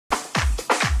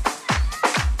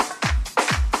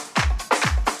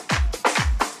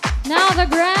Now the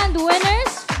grand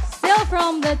winners, still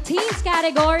from the teens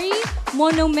category,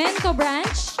 Monumento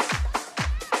branch.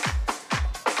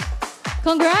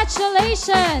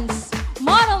 Congratulations!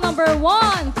 Model number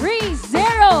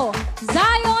 130,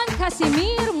 Zion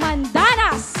Casimir,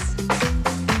 Mandanas.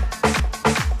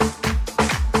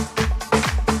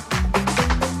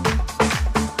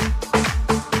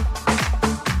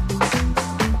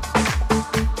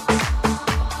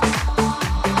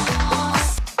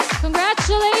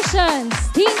 Congratulations!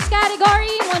 Teens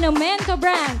category, Monumento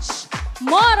branch.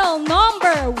 Model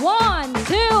number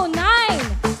 129,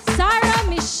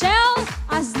 Michele,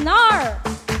 Aznar.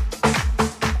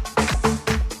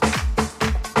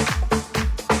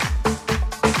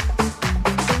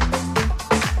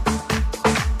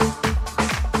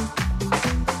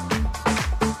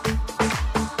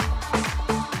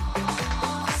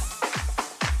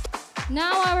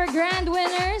 Now our grand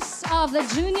winners of the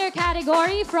junior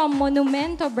category from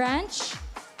Monumento branch.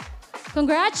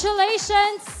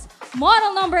 Congratulations!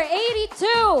 Model number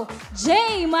 82,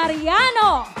 Jhay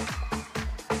Mariano.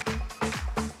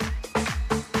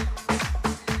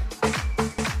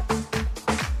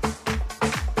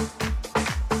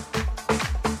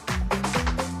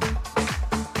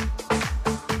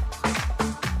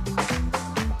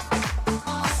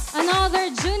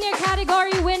 Another junior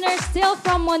category winner still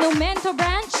from Monumento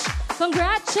branch.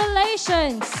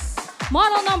 Congratulations!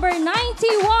 Model number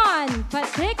 91,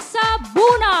 Patricza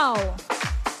Bunao.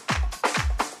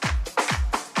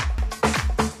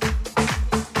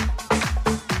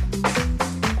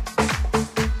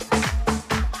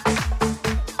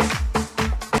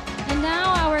 And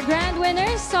now our grand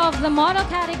winners of the model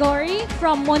category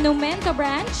from Monumento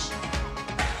branch.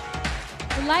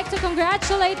 We'd like to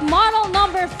congratulate model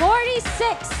number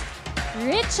 46,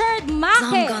 Richard Maque.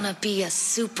 I'm gonna be a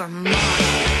supermodel.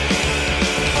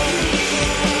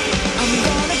 I'm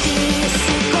gonna be a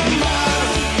supermodel.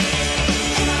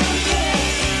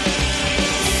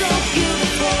 So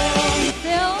beautiful.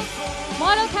 Still,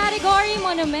 model category,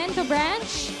 Monumento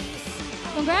branch.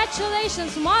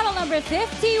 Congratulations, model number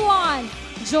 51,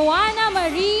 Joanna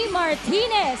Marie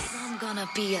Martinez. I'm gonna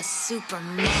be a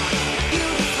supermodel.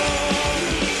 Beautiful.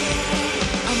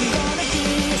 I'm gonna be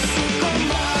a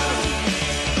supermodel.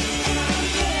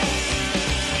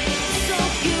 So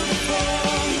beautiful.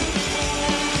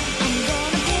 I'm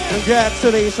gonna be.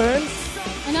 Congratulations.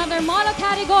 Another model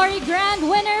category grand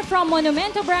winner from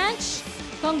Monumento branch.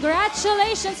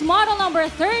 Congratulations, model number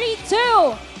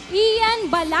 32,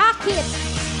 Balaquit.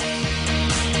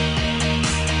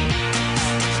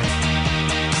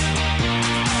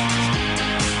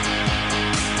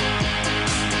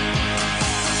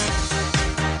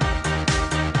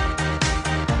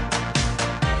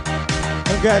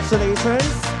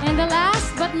 Congratulations. And the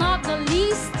last but not the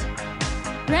least,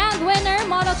 grand winner,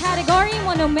 model category,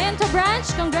 Monumento branch.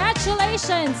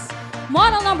 Congratulations,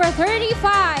 model number 35,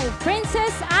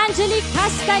 Princess Angelique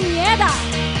Castañeda.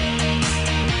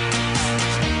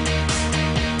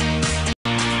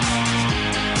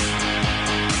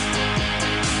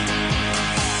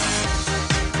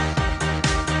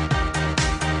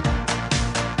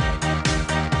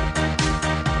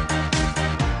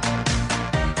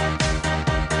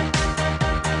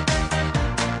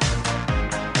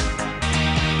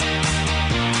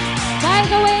 By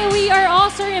the way, we are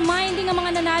also reminding ang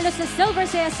mga nanalo sa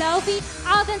Silversaya Selfie,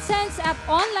 Alden Cents at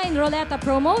online Roleta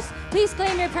promos. Please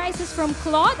claim your prizes from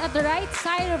Claude at the right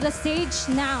side of the stage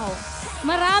now.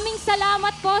 Maraming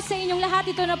salamat po sa inyong lahat.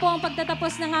 Ito na po ang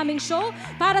pagtatapos ng aming show.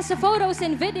 Para sa photos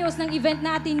and videos ng event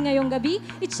natin ngayong gabi,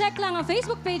 i-check lang ang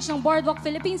Facebook page ng Boardwalk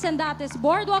Philippines and that is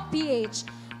Boardwalk PH.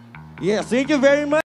 Yes, thank you very much.